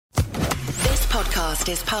podcast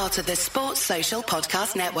is part of the Sports Social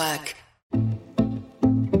Podcast Network.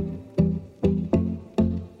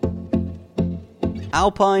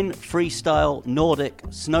 Alpine, freestyle, Nordic,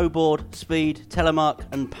 snowboard, speed, telemark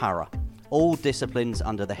and para. All disciplines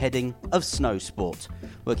under the heading of Snowsport.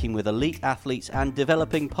 Working with elite athletes and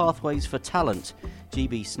developing pathways for talent,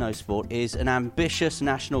 GB Snowsport is an ambitious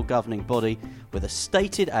national governing body with a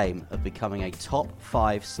stated aim of becoming a top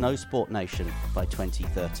 5 snowsport nation by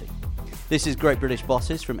 2030. This is Great British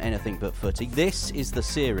Bosses from Anything But Footy. This is the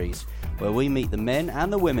series where we meet the men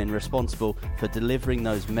and the women responsible for delivering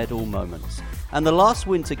those medal moments. And the last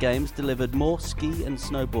Winter Games delivered more ski and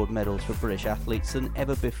snowboard medals for British athletes than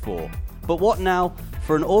ever before. But what now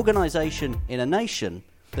for an organisation in a nation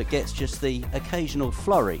that gets just the occasional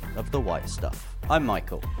flurry of the white stuff? I'm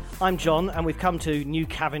Michael. I'm John, and we've come to New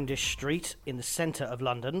Cavendish Street in the centre of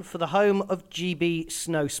London for the home of GB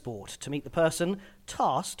Snowsport to meet the person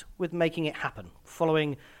tasked with making it happen,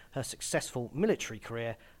 following her successful military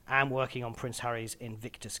career and working on Prince Harry's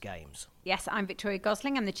Invictus Games. Yes, I'm Victoria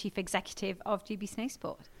Gosling. I'm the Chief Executive of GB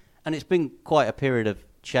Snowsport. And it's been quite a period of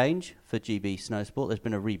change for GB Snowsport. There's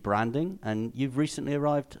been a rebranding, and you've recently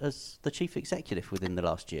arrived as the Chief Executive within the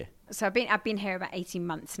last year. So I've been here about 18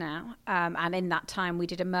 months now, and in that time we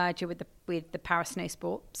did a merger with the Para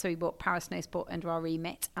Snowsport. So we brought Para Snowsport under our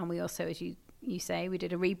remit, and we also, as you say, we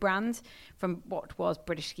did a rebrand from what was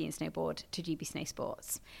British Ski and Snowboard to GB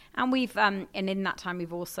Snowsports. And we've and in that time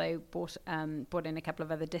we've also brought in a couple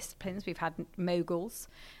of other disciplines. We've had moguls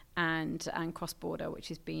and cross-border, which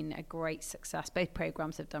has been a great success. Both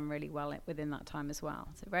programmes have done really well within that time as well.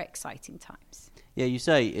 So very exciting times. Yeah, you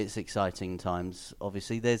say it's exciting times.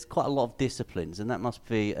 Obviously, there's quite a lot of disciplines, and that must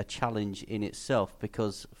be a challenge in itself,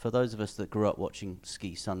 because for those of us that grew up watching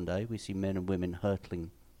Ski Sunday, we see men and women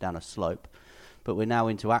hurtling down a slope. But we're now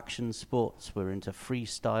into action sports, we're into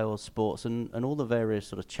freestyle sports, and all the various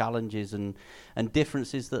sort of challenges and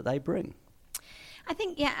differences that they bring. I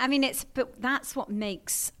think, but that's what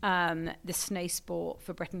makes the snow sport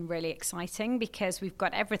for Britain really exciting, because we've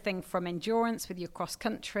got everything from endurance with your cross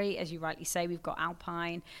country, as you rightly say. We've got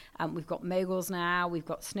alpine, we've got moguls now, we've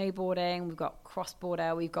got snowboarding, we've got cross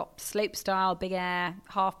border, we've got slope style, big air,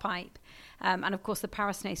 half pipe. And of course, the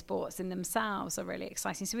para snow sports in themselves are really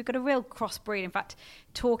exciting. So we've got a real crossbreed. In fact,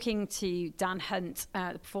 talking to Dan Hunt,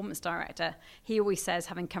 the performance director, he always says,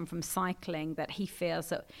 having come from cycling, that he feels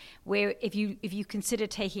that if you consider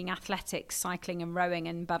taking athletics, cycling and rowing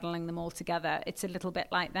and bundling them all together, it's a little bit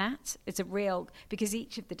like that. It's a real, because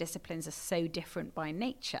each of the disciplines are so different by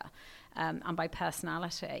nature and by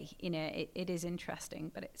personality. It is interesting,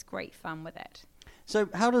 but it's great fun with it. So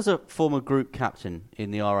how does a former group captain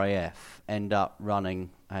in the RAF end up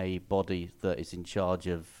running a body that is in charge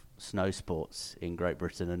of snow sports in Great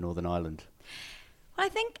Britain and Northern Ireland? Well, I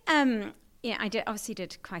think, I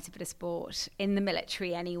did quite a bit of sport in the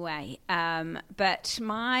military anyway. But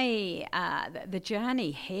the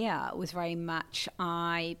journey here was very much,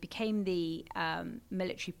 I became the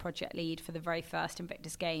military project lead for the very first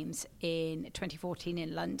Invictus Games in 2014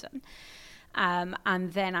 in London.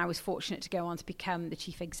 And then I was fortunate to go on to become the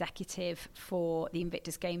chief executive for the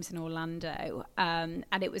Invictus Games in Orlando. And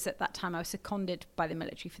it was at that time I was seconded by the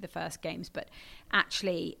military for the first games, but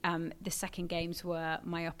actually the second games were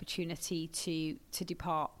my opportunity to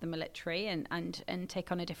depart the military and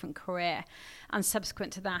take on a different career. And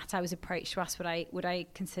subsequent to that, I was approached to ask would I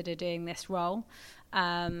consider doing this role.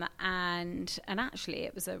 And actually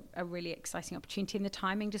it was a really exciting opportunity, and the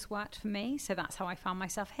timing just worked for me. So that's how I found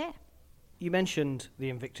myself here. You mentioned the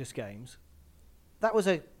Invictus Games. That was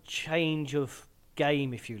a change of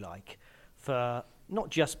game, if you like, for not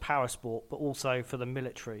just power sport, but also for the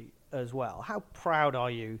military as well. How proud are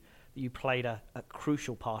you that you played a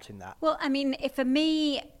crucial part in that? Well, I mean, for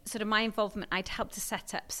me, sort of my involvement, I'd helped to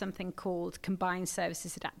set up something called Combined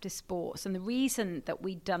Services Adaptive Sports. And the reason that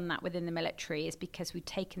we'd done that within the military is because we'd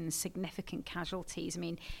taken significant casualties. I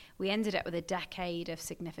mean, we ended up with a decade of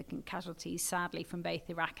significant casualties, sadly, from both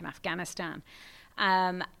Iraq and Afghanistan.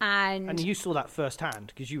 And you saw that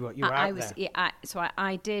firsthand because you were out there. Yeah, so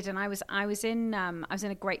I did, and I was in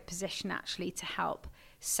a great position actually to help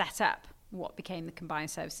set up what became the Combined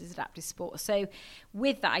Services Adaptive Sport. So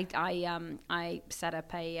with that, I set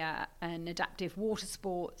up an adaptive water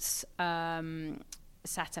sports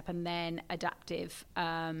setup, and then adaptive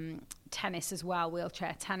tennis as well,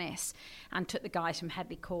 wheelchair tennis, and took the guys from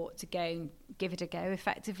Headley Court to go and give it a go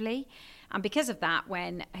effectively. And because of that,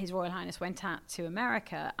 when His Royal Highness went out to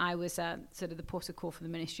America, I was sort of the port of call for the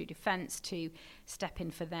Ministry of Defence to step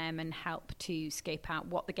in for them and help to scope out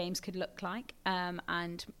what the games could look like.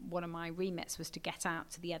 And one of my remits was to get out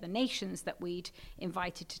to the other nations that we'd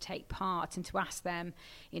invited to take part and to ask them,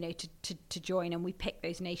 to join. And we picked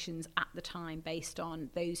those nations at the time based on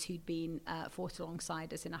those who'd been fought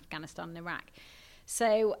alongside us in Afghanistan and Iraq.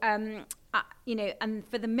 So, and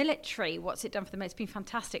for the military, what's it done for them? It's been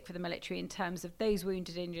fantastic for the military in terms of those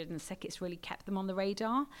wounded, injured and sick. It's really kept them on the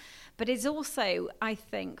radar. But it's also, I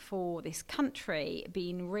think, for this country,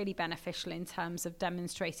 been really beneficial in terms of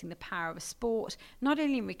demonstrating the power of a sport, not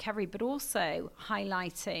only in recovery, but also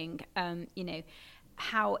highlighting,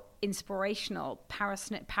 how inspirational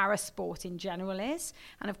para sport in general is.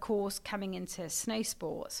 And of course, coming into snow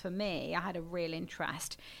sports, for me, I had a real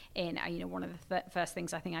interest in, one of the first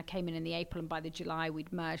things, I think I came in the April, and by the July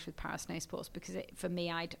we'd merged with para snow sports, because for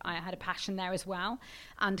me, I had a passion there as well.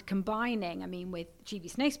 And combining, with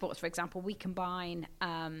GB Snow Sports, for example, we combine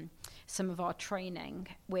some of our training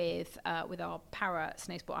with our para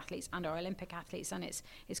snow sport athletes and our Olympic athletes, and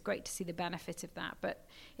it's great to see the benefit of that. But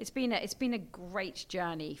it's been a great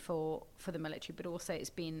journey for the military, but also it's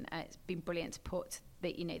been brilliant to put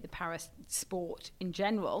the para sport in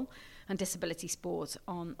general and disability sport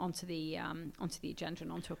onto the agenda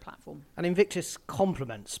and onto a platform. And Invictus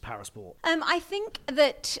complements parasport. I think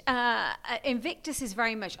that Invictus is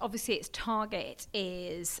very much, obviously its target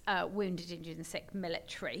is wounded, injured and sick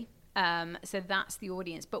military. So that's the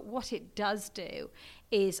audience. But what it does do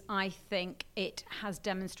is, I think it has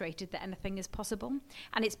demonstrated that anything is possible.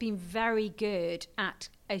 And it's been very good at,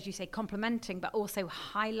 as you say, complementing, but also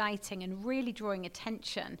highlighting and really drawing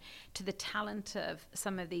attention to the talent of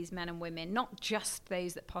some of these men and women, not just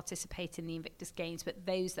those that participate in the Invictus Games, but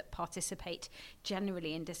those that participate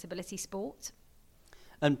generally in disability sport.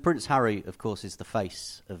 And Prince Harry, of course, is the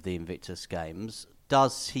face of the Invictus Games.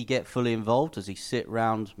 Does he get fully involved? Does he sit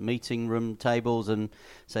round meeting room tables and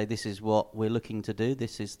say, this is what we're looking to do,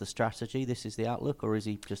 this is the strategy, this is the outlook, or is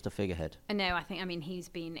he just a figurehead? No, I think, he's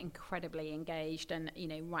been incredibly engaged, and,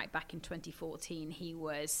 right back in 2014, he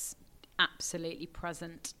was absolutely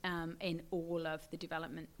present in all of the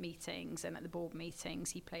development meetings and at the board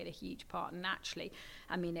meetings. He played a huge part, and actually,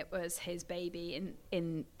 it was his baby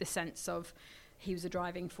in the sense of, he was a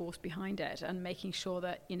driving force behind it and making sure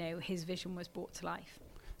that, his vision was brought to life.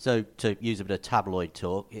 So, to use a bit of tabloid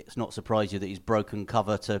talk, it's not surprising you that he's broken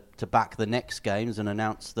cover to back the next games and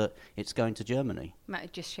announce that it's going to Germany.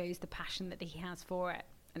 It just shows the passion that he has for it,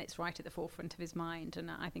 and it's right at the forefront of his mind, and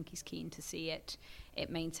I think he's keen to see it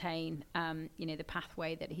maintain, the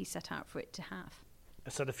pathway that he set out for it to have.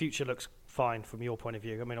 So the future looks fine from your point of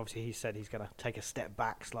view. Obviously he said he's going to take a step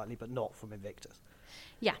back slightly, but not from Invictus.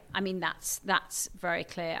 Yeah, that's very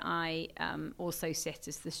clear. I also sit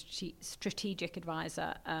as the strategic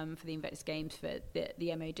advisor for the Invictus Games for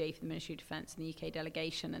the MOD, for the Ministry of Defence and the UK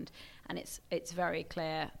delegation, and it's very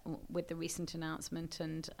clear with the recent announcement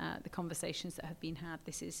and the conversations that have been had.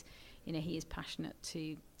 This is, he is passionate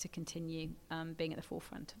to continue being at the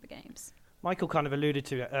forefront of the Games. Michael kind of alluded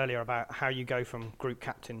to it earlier about how you go from group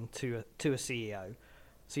captain to a CEO.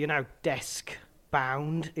 So you're now desk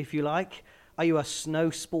bound, if you like. Are you a snow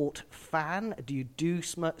sport fan? Do you do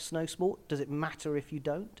snow sport? Does it matter if you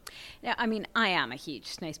don't? Yeah, I am a huge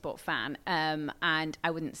snow sport fan, and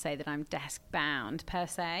I wouldn't say that I'm desk bound per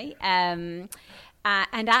se. And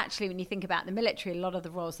actually, when you think about the military, a lot of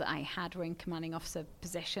the roles that I had were in commanding officer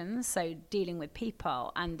positions, so dealing with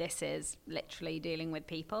people, and this is literally dealing with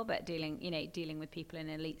people, but dealing with people in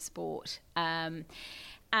elite sport. And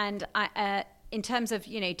in terms of,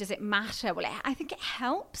 does it matter? Well, I think it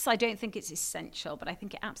helps. I don't think it's essential, but I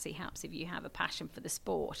think it absolutely helps if you have a passion for the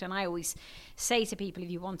sport. And I always say to people, if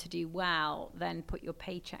you want to do well, then put your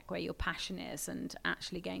paycheck where your passion is, and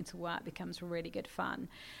actually going to work becomes really good fun.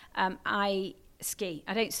 I ski.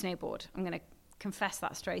 I don't snowboard. I'm going to confess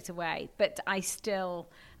that straight away. But I still,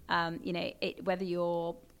 whether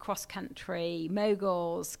you're cross-country,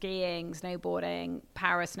 moguls, skiing, snowboarding,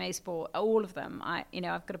 para snow sport, all of them,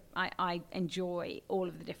 I enjoy all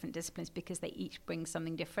of the different disciplines because they each bring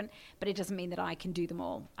something different. But it doesn't mean that I can do them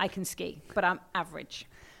all. I can ski, but I'm average.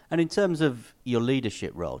 And in terms of your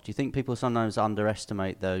leadership role, do you think people sometimes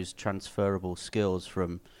underestimate those transferable skills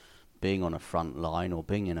from being on a front line or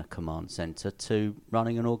being in a command centre to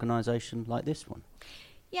running an organisation like this one?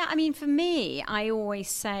 Yeah, I mean, for me, I always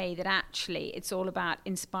say that actually it's all about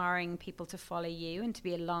inspiring people to follow you and to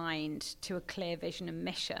be aligned to a clear vision and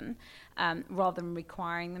mission, rather than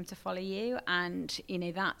requiring them to follow you. And, you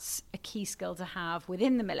know, that's a key skill to have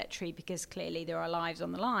within the military, because clearly there are lives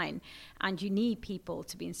on the line and you need people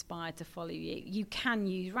to be inspired to follow you. You can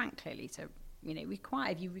use rank clearly to, you know,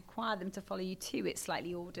 if you require them to follow you too, it's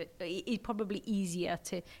probably easier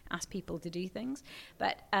to ask people to do things.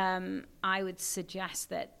 But I would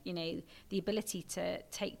suggest that, you know, the ability to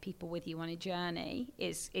take people with you on a journey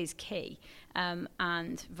is key,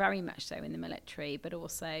 and very much so in the military, but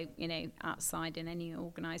also, you know, outside in any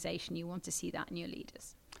organisation, you want to see that in your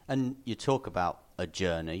leaders. And you talk about a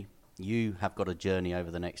journey. You have got a journey over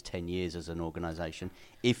the next 10 years as an organisation.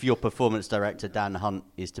 If your performance director, Dan Hunt,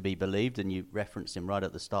 is to be believed, and you referenced him right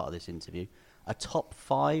at the start of this interview, a top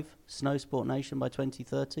 5 Snowsport nation by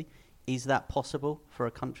 2030, is that possible for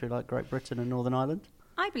a country like Great Britain and Northern Ireland?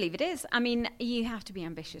 I believe it is. I mean, you have to be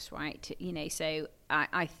ambitious, right? You know, so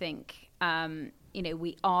I think, you know,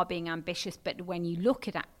 we are being ambitious, but when you look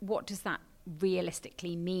at what does that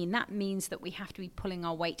realistically mean? That means that we have to be pulling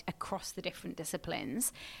our weight across the different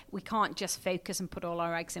disciplines. We can't just focus and put all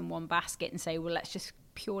our eggs in one basket and say, well, let's just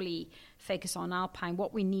purely focus on Alpine.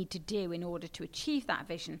 What we need to do in order to achieve that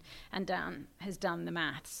vision, and Dan has done the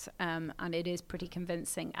maths, and it is pretty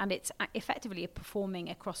convincing, and it's effectively performing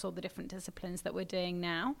across all the different disciplines that we're doing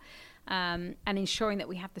now, and ensuring that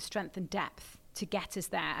we have the strength and depth to get us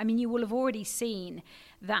there. I mean, you will have already seen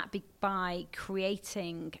that by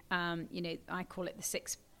creating, you know, I call it the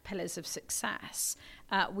 6 pillars of success.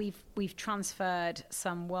 We've transferred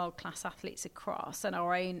some world-class athletes across, and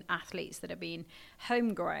our own athletes that have been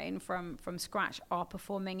homegrown from scratch are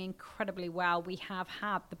performing incredibly well. We have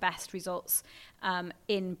had the best results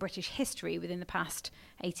in British history within the past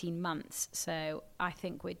 18 months. So I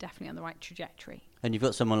think we're definitely on the right trajectory. And you've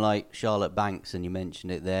got someone like Charlotte Banks, and you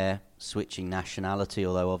mentioned it there, switching nationality,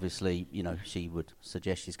 although obviously, you know, she would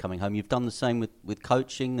suggest she's coming home. You've done the same with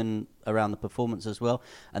coaching and around the performance as well.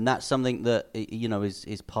 And that's something that, you know,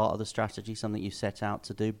 is part of the strategy, something you set out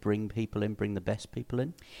to do, bring people in, bring the best people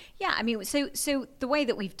in? Yeah, I mean, so the way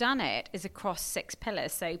that we've done it is across 6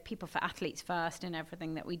 pillars. So people for athletes first in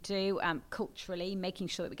everything that we do, culturally, making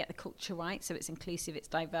sure that we get the culture right, so it's inclusive, it's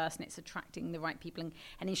diverse, and it's attracting the right people,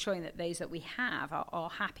 and ensuring that those that we have are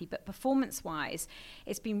happy. But performance-wise,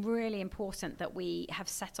 it's been really important that we have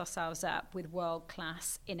set ourselves up with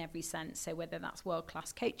world-class in every sense. So whether that's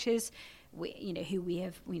world-class coaches,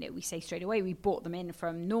 we say straight away, we brought them in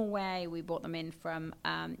from Norway, we brought them in from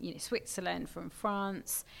Switzerland, from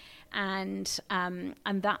France, and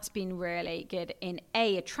that's been really good in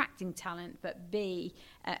A, attracting talent, but B,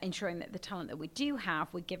 ensuring that the talent that we do have,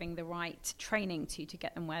 we're giving the right training to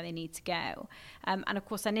get them where they need to go. And of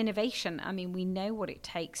course, an innovation. I mean, we know what it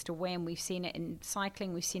takes to win. We've seen it in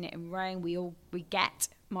cycling, we've seen it in rowing. We get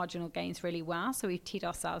marginal gains really well, so we've teed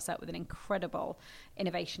ourselves up with an incredible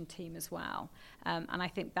innovation team as well, and I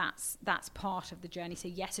think that's part of the journey. So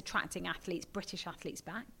yes, attracting athletes, British athletes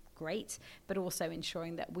back, great, but also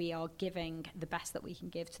ensuring that we are giving the best that we can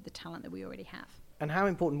give to the talent that we already have. And how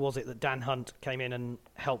important was it that Dan Hunt came in and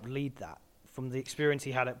helped lead that, from the experience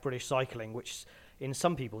he had at British Cycling, which in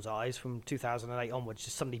some people's eyes from 2008 onwards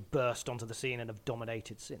just suddenly burst onto the scene and have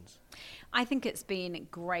dominated since? I think it's been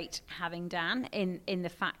great having Dan in the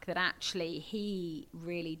fact that actually he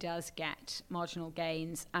really does get marginal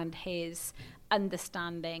gains, and his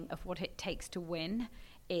understanding of what it takes to win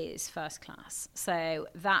is first class. So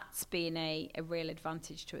that's been a real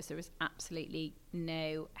advantage to us. There is absolutely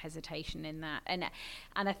no hesitation in that. And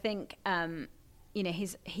I think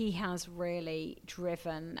he has really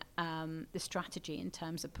driven the strategy in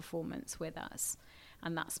terms of performance with us,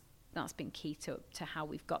 and that's been key to how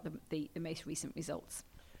we've got the most recent results.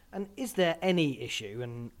 And is there any issue,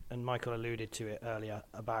 and Michael alluded to it earlier,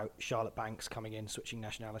 about Charlotte Banks coming in, switching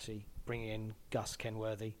nationality, bringing in Gus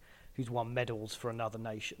Kenworthy, who's won medals for another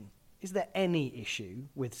nation? Is there any issue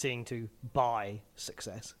with seeing to buy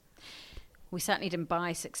success? We certainly didn't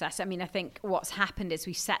buy success. I mean, I think what's happened is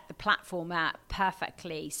we set the platform up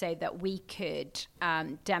perfectly so that we could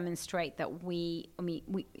demonstrate that we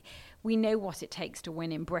know what it takes to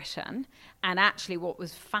win in Britain. And actually what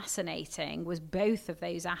was fascinating was both of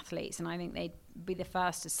those athletes, and I think they'd be the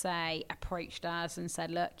first to say, approached us and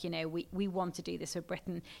said, look, we want to do this for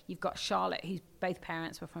Britain. You've got Charlotte, whose both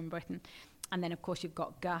parents were from Britain, then, of course, you've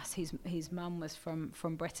got Gus, whose mum was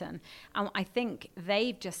from Britain. And I think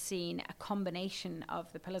they've just seen a combination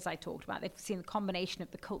of the pillars I talked about. They've seen the combination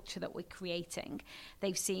of the culture that we're creating.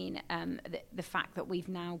 They've seen the fact that we've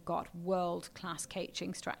now got world-class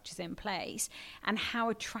coaching structures in place. And how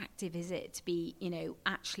attractive is it to be,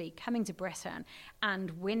 actually coming to Britain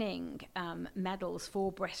and winning medals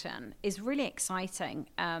for Britain is really exciting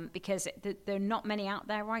because there are not many out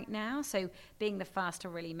there right now. So being the first to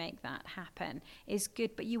really make that happen is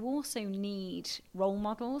good. But you also need role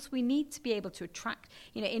models. We need to be able to attract,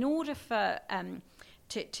 in order for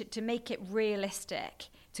to make it realistic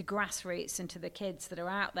to grassroots and to the kids that are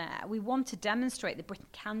out there, we want to demonstrate that Britain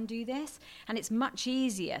can do this, and it's much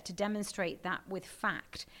easier to demonstrate that with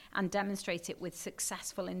fact and demonstrate it with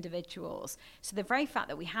successful individuals. So the very fact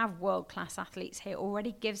that we have world-class athletes here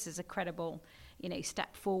already gives us a credible,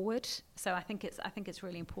 step forward. So I think it's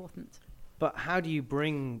really important. But how do you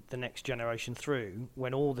bring the next generation through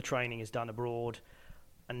when all the training is done abroad,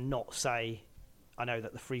 and not say, I know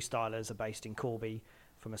that the freestylers are based in Corby.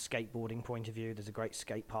 From a skateboarding point of view, there's a great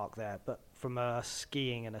skate park there. But from a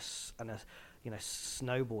skiing and a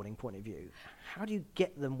snowboarding point of view, how do you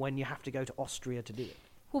get them when you have to go to Austria to do it?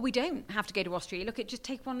 Well, we don't have to go to Austria. Just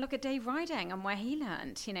take one look at Dave Riding and where he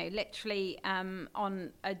learned, literally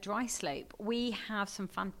on a dry slope. We have some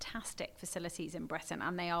fantastic facilities in Britain,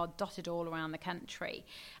 and they are dotted all around the country.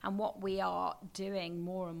 And what we are doing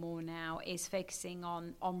more and more now is focusing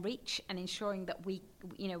on reach and ensuring that we're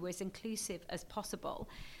as inclusive as possible,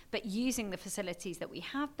 but using the facilities that we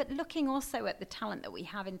have, but looking also at the talent that we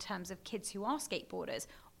have in terms of kids who are skateboarders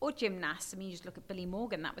or gymnasts. I mean, you just look at Billy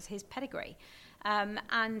Morgan, that was his pedigree.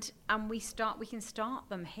 And we can start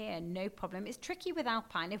them here, no problem. It's tricky with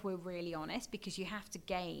Alpine, if we're really honest, because you have to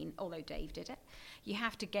gain, although Dave did it, you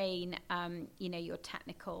have to gain, your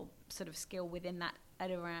technical sort of skill within that at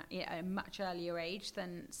around, a much earlier age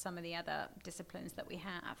than some of the other disciplines that we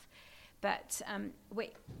have. But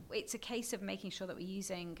it's a case of making sure that we're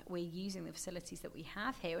using the facilities that we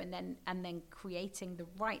have here, and then creating the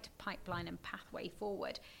right pipeline and pathway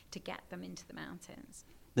forward to get them into the mountains.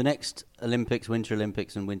 The next Olympics, Winter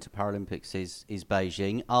Olympics and Winter Paralympics is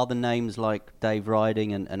Beijing. Are the names like Dave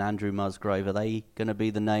Riding and Andrew Musgrave, are they going to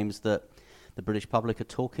be the names that the British public are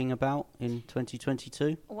talking about in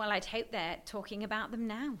 2022? Well, I'd hope they're talking about them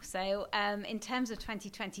now. So in terms of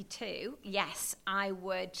 2022, yes, I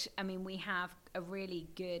would. I mean, we have a really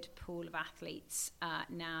good pool of athletes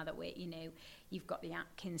now that you've got the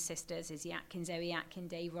Atkins sisters, Izzy Atkins, Zoe Atkins,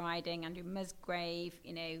 Dave Riding, Andrew Musgrave,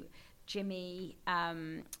 Jimmy,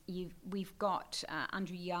 we've got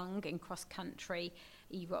Andrew Young in cross country.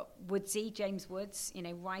 You've got Woodsy, James Woods,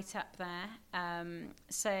 right up there.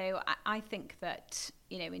 So I think that,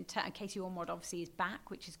 Katie Ormond obviously is back,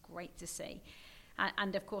 which is great to see.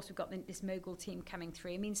 And of course, we've got this mogul team coming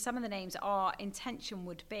through. I mean, some of the names, our intention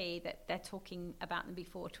would be that they're talking about them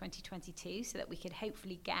before 2022 so that we could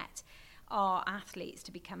hopefully get our athletes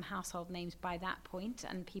to become household names by that point,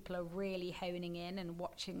 and people are really honing in and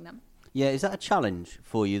watching them. Yeah, is that a challenge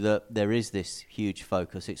for you that there is this huge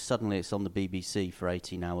focus? It's on the BBC for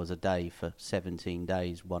 18 hours a day for 17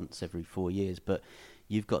 days once every 4 years, but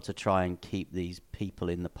you've got to try and keep these people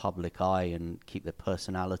in the public eye and keep their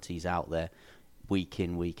personalities out there week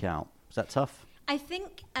in, week out. Is that tough? I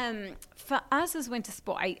think for us as winter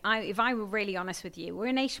sport, if I were really honest with you, we're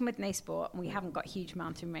a nation with no sport and we haven't got huge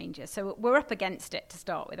mountain ranges. So we're up against it to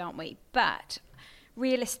start with, aren't we? But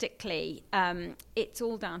realistically, it's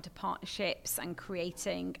all down to partnerships and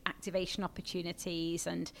creating activation opportunities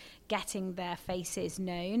and getting their faces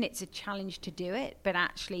known. It's a challenge to do it, but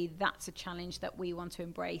actually that's a challenge that we want to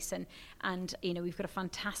embrace. And we've got a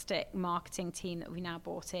fantastic marketing team that we now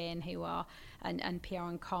brought in who are, and PR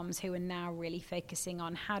and comms, who are now really focusing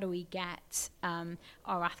on how do we get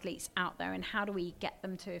our athletes out there and how do we get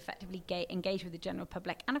them to effectively engage with the general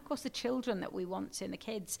public, and of course the children that we want to, and the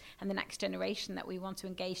kids and the next generation that we want to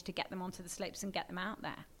engage, to get them onto the slopes and get them out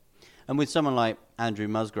there. And with someone like Andrew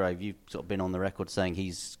Musgrave, you've sort of been on the record saying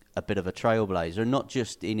he's a bit of a trailblazer, and not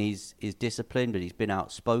just in his discipline, but he's been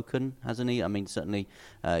outspoken, hasn't he? I mean, certainly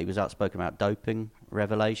he was outspoken about doping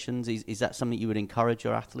revelations. Is that something you would encourage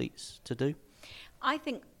your athletes to do? I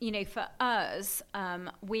think, for us,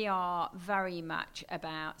 we are very much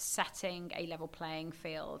about setting a level playing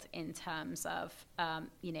field in terms of,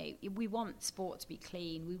 we want sport to be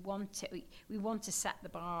clean. We want to set the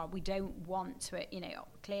bar. We don't want to,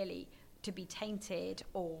 clearly to be tainted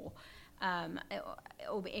or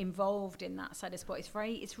be involved in that side of sport.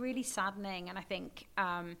 It's really saddening. And I think,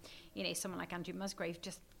 someone like Andrew Musgrave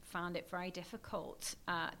just found it very difficult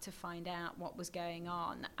to find out what was going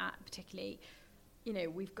on, particularly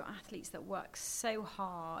we've got athletes that work so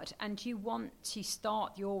hard, and you want to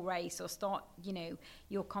start your race or start,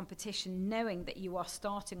 your competition knowing that you are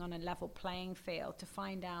starting on a level playing field, to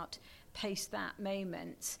find out post that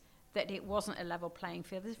moment that it wasn't a level playing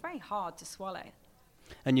field. It's very hard to swallow.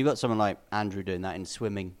 And you've got someone like Andrew doing that in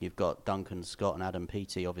swimming. You've got Duncan Scott and Adam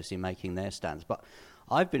Peaty obviously making their stands. But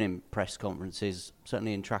I've been in press conferences,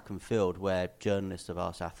 certainly in track and field, where journalists have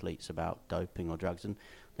asked athletes about doping or drugs, and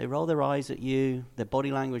they roll their eyes at you. Their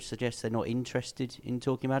body language suggests they're not interested in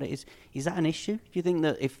talking about it. Is that an issue? Do you think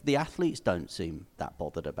that if the athletes don't seem that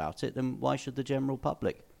bothered about it, then why should the general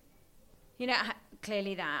public?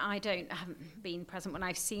 Clearly that I haven't been present when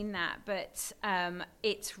I've seen that, but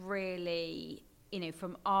it's really,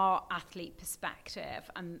 from our athlete perspective,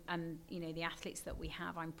 and the athletes that we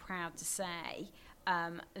have, I'm proud to say,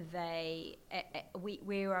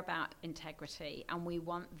 we're about integrity, and we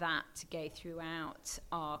want that to go throughout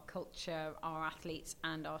our culture, our athletes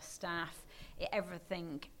and our staff.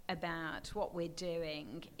 Everything about what we're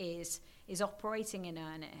doing is operating in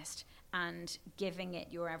earnest and giving it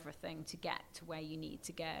your everything to get to where you need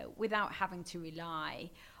to go without having to rely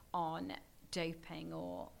on doping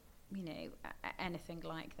or anything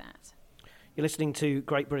like that. You're listening to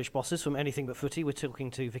Great British Bosses from Anything But Footy. We're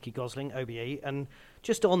talking to Vicky Gosling, OBE. And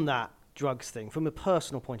just on that drugs thing, from a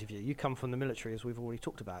personal point of view, you come from the military, as we've already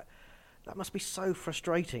talked about. That must be so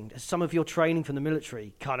frustrating. Has some of your training from the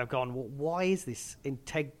military kind of gone, well, why is the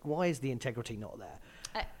integrity not there?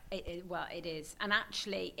 It is. And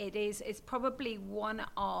actually, it's probably one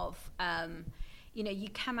of, you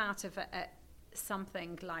come out of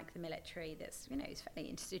something like the military that's, is fairly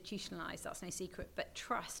institutionalized, that's no secret, but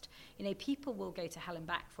trust, people will go to hell and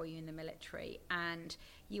back for you in the military, and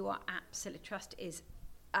trust is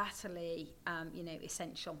utterly,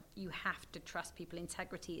 essential. You have to trust people.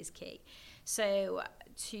 Integrity is key. So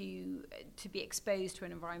to be exposed to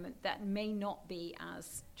an environment that may not be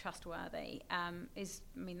as trustworthy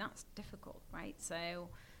that's difficult, right? So,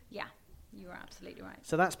 yeah. You're absolutely right.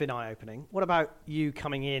 So that's been eye-opening. What about you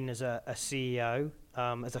coming in as a CEO,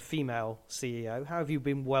 as a female CEO? How have you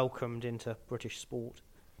been welcomed into British sport?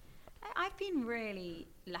 I've been really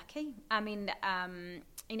lucky.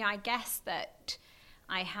 I guess that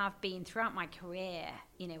I have been throughout my career,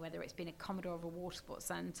 whether it's been a Commodore of a water sports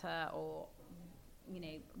centre or,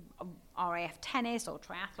 RAF tennis or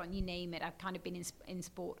triathlon, you name it. I've kind of been in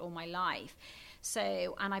sport all my life.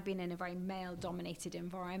 So, and I've been in a very male-dominated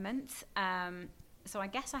environment. So I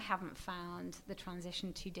guess I haven't found the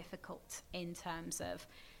transition too difficult in terms of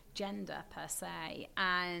gender per se.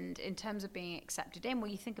 And in terms of being accepted in,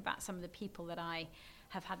 you think about some of the people that I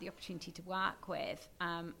have had the opportunity to work with,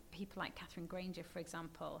 people like Catherine Granger, for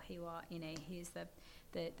example, who are, he's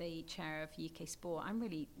the chair of UK Sport. I'm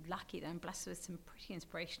really lucky that I'm blessed with some pretty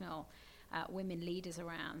inspirational women leaders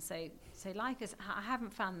around. So I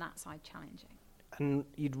haven't found that side challenging. And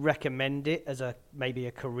you'd recommend it as maybe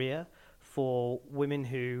a career for women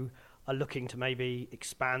who are looking to maybe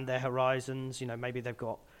expand their horizons? Maybe they've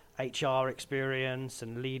got HR experience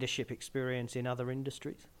and leadership experience in other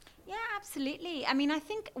industries? Yeah, absolutely. I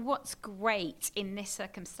think what's great in this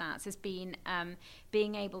circumstance has been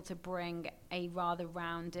being able to bring a rather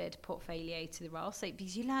rounded portfolio to the role. So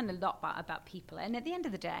because you learn a lot about people, and at the end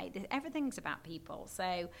of the day, everything's about people.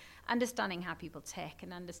 So understanding how people tick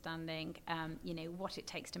and understanding, what it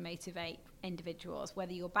takes to motivate individuals,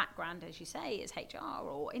 whether your background, as you say, is HR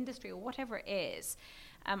or industry or whatever it is.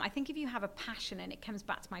 I think if you have a passion, and it comes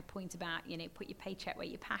back to my point about, put your paycheck where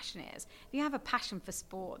your passion is. If you have a passion for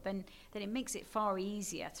sport, then it makes it far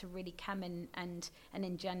easier to really come in and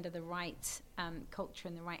engender the right culture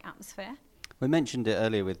and the right atmosphere. We mentioned it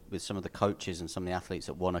earlier with some of the coaches and some of the athletes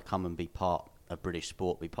that want to come and be part of British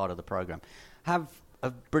sport, be part of the programme. Have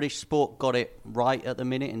British sport got it right at the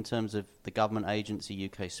minute in terms of the government agency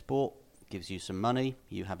UK Sport? Gives you some money,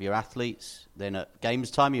 you have your athletes, then at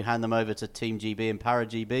games time you hand them over to Team GB and Para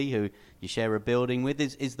GB, who you share a building with.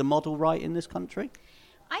 Is the model right in this country?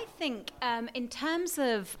 I think in terms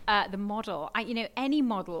of the model, any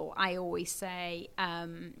model, I always say,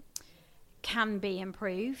 can be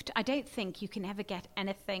improved. I don't think you can ever get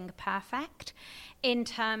anything perfect in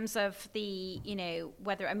terms of the,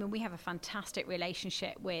 whether, we have a fantastic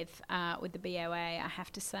relationship with the BOA, I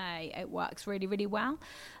have to say. It works really, really well.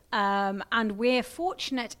 And we're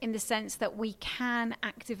fortunate in the sense that we can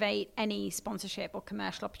activate any sponsorship or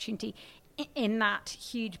commercial opportunity in that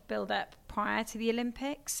huge build-up prior to the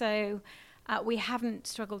Olympics. So We haven't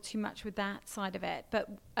struggled too much with that side of it. But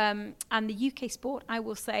and the UK Sport, I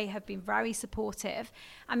will say, have been very supportive.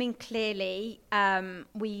 I mean, clearly,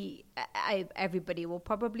 everybody will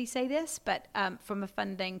probably say this, but from a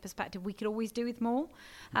funding perspective, we could always do with more.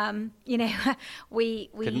 Couldn't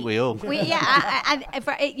we all?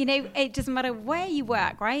 It doesn't matter where you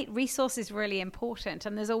work, right? Resource is really important,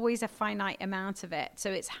 and there's always a finite amount of it.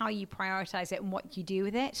 So it's how you prioritize it and what you do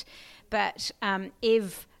with it. But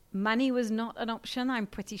if money was not an option, I'm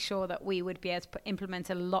pretty sure that we would be able to implement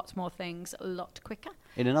a lot more things a lot quicker.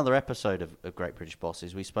 In another episode of Great British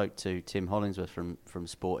Bosses, we spoke to Tim Hollingsworth from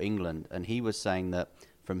Sport England, and he was saying that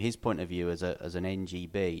from his point of view as an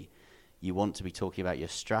NGB, you want to be talking about your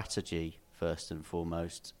strategy first and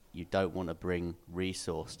foremost. You don't want to bring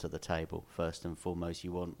resource to the table first and foremost.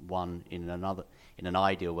 You want one in an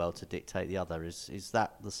ideal world to dictate the other. Is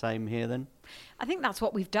that the same here then? I think that's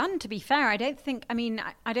what we've done, to be fair. I don't think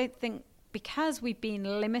because we've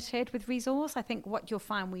been limited with resource, I think what you'll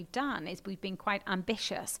find we've done is we've been quite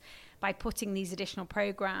ambitious by putting these additional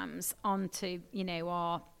programs onto,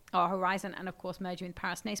 our horizon, and of course merging with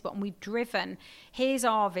Paris Snowsport. And we've driven, here's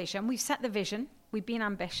our vision. We've set the vision. We've been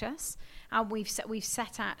ambitious, and we've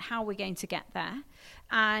set out how we're going to get there,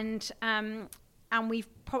 and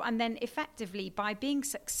then effectively by being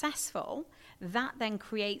successful, that then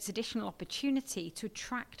creates additional opportunity to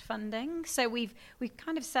attract funding. So we've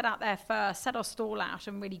kind of set out there first, set our stall out,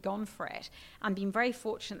 and really gone for it, and been very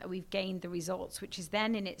fortunate that we've gained the results, which is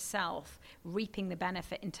then in itself reaping the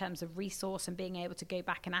benefit in terms of resource and being able to go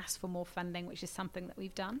back and ask for more funding, which is something that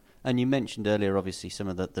we've done. And you mentioned earlier, obviously, some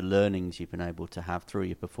of the learnings you've been able to have through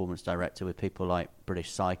your performance director with people like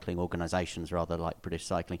British Cycling, organisations rather like British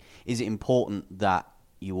Cycling. Is it important that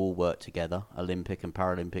you all work together, Olympic and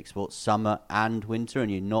Paralympic sports, summer and winter,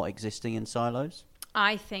 and you're not existing in silos?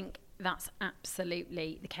 I think that's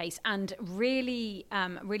absolutely the case. And really,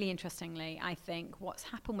 really interestingly, I think what's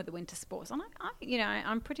happened with the winter sports, and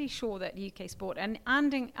I'm pretty sure that UK Sport and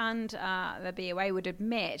the BOA would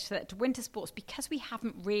admit that winter sports, because we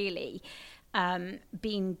haven't really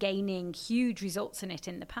been gaining huge results in it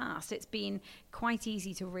in the past, it's been quite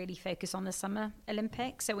easy to really focus on the Summer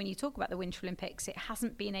Olympics. So when you talk about the Winter Olympics, it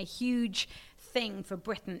hasn't been a huge thing for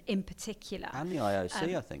Britain in particular. And the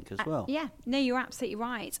IOC, I think, as well. Yeah, no, you're absolutely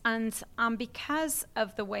right. And because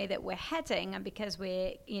of the way that we're heading, and because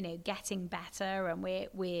we're, getting better, and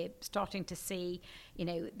we're starting to see,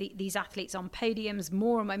 these athletes on podiums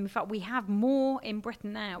more and more. In fact, we have more in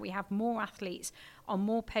Britain now. We have more athletes on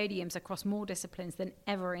more podiums across more disciplines than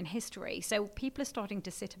ever in history. So people are starting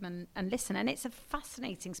to sit and listen, and it's a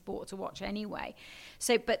fascinating sport to watch anyway.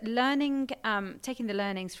 So, but learning, taking the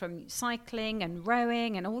learnings from cycling and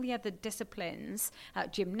rowing and all the other disciplines,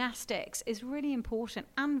 gymnastics is really important,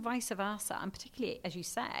 and vice versa. And particularly, as you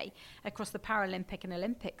say, across the Paralympic and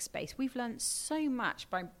Olympic space, we've learned so much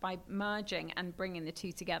by merging and bringing the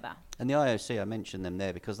two together. And the IOC, I mentioned them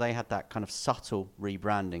there because they had that kind of subtle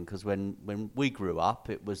rebranding, because when we grew up,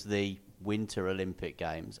 it was the Winter Olympic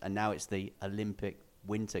Games, and now it's the Olympic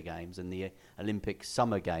Winter Games and the Olympic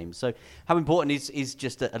Summer Games. So how important is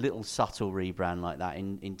just a little subtle rebrand like that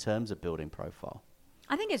in terms of building profile?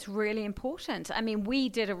 I think it's really important. I mean, we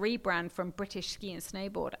did a rebrand from British Ski and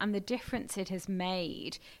Snowboard, and the difference it has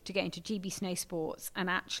made to going to GB Snowsports and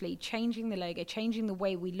actually changing the logo, changing the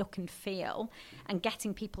way we look and feel, and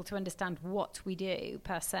getting people to understand what we do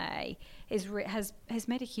per se has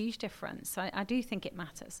made a huge difference. So I do think it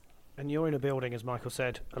matters. And you're in a building, as Michael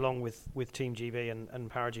said, along with Team GB and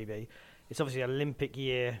Para GB. It's obviously Olympic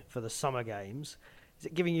year for the Summer Games. Is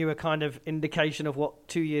it giving you a kind of indication of what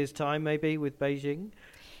 2 years' time may be with Beijing?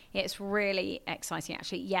 Yeah, it's really exciting,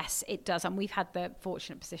 actually. Yes, it does. And we've had the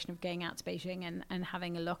fortunate position of going out to Beijing and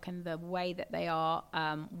having a look, and the way that they are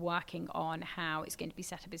working on how it's going to be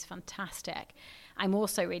set up is fantastic. I'm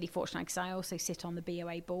also really fortunate because I also sit on the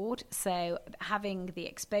BOA board. So having the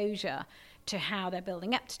exposure to how they're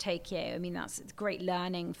building up to Tokyo, I mean, it's great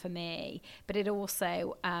learning for me. But it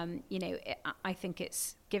also, I think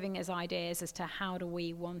it's giving us ideas as to how do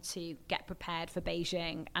we want to get prepared for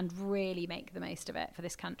Beijing and really make the most of it for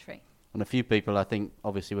this country. And a few people, I think,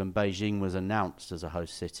 obviously when Beijing was announced as a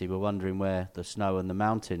host city, were wondering where the snow and the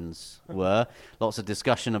mountains were. Lots of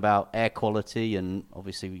discussion about air quality, and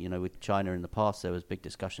obviously, with China in the past, there was big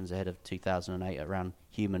discussions ahead of 2008 around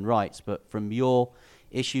human rights. But from your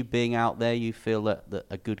issue being out there? You feel that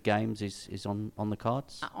a good games is on the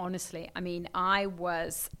cards? Honestly, I mean, I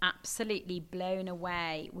was absolutely blown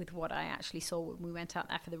away with what I actually saw when we went out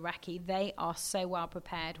there for the recce. They are so well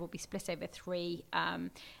prepared. We'll be split over 3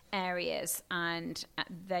 areas, and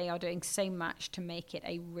they are doing so much to make it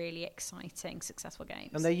a really exciting, successful game.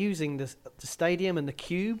 And they're using the stadium and the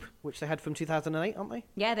cube, which they had from 2008, aren't they?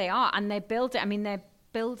 Yeah, they are, and they're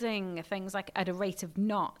building things like at a rate of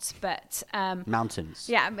knots, but mountains.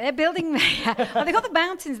 Yeah, they're building. Well, they've got the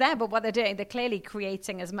mountains there, but what they're doing, they're clearly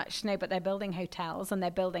creating as much snow. But they're building hotels and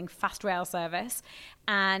they're building fast rail service.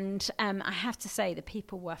 And I have to say, the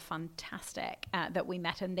people were fantastic that we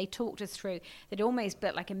met, and they talked us through. They'd almost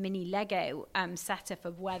built like a mini Lego setup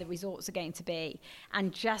of where the resorts are going to be,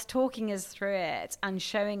 and just talking us through it and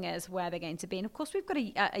showing us where they're going to be. And of course, we've got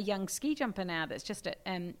a young ski jumper now that's just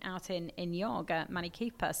out in Yog, Manny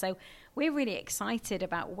Cooper. So we're really excited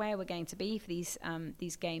about where we're going to be for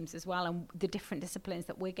these games as well, and the different disciplines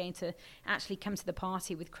that we're going to actually come to the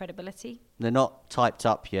party with credibility. They're not typed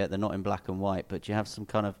up yet. They're not in black and white. But do you have some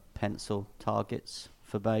kind of pencil targets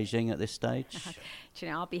for Beijing at this stage? Do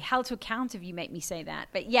you know, I'll be held to account if you make me say that.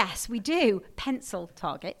 But yes, we do pencil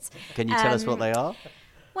targets. Can you tell us what they are?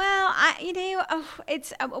 Well, I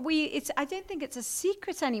don't think it's a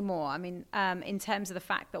secret anymore. I mean, in terms of the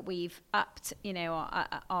fact that we've upped,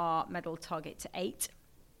 our medal target to 8.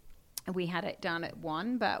 We had it down at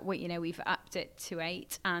 1, but we've upped it to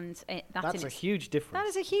 8, and that's a huge difference. That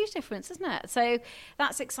is a huge difference, isn't it? So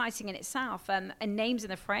that's exciting in itself. And names in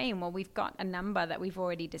the frame. Well, we've got a number that we've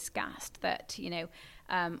already discussed that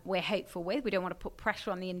we're hopeful with. We don't want to put pressure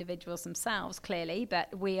on the individuals themselves, clearly,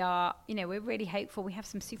 but we are. We're really hopeful. We have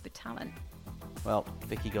some super talent. Well,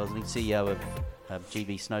 Vicky Gosling, CEO of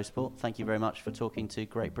GB Snowsport, thank you very much for talking to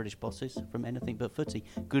great British bosses from Anything But Footy.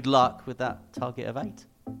 Good luck with that target of 8.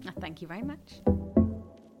 Thank you very much.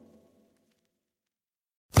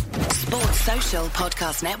 Sports Social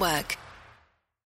Podcast Network.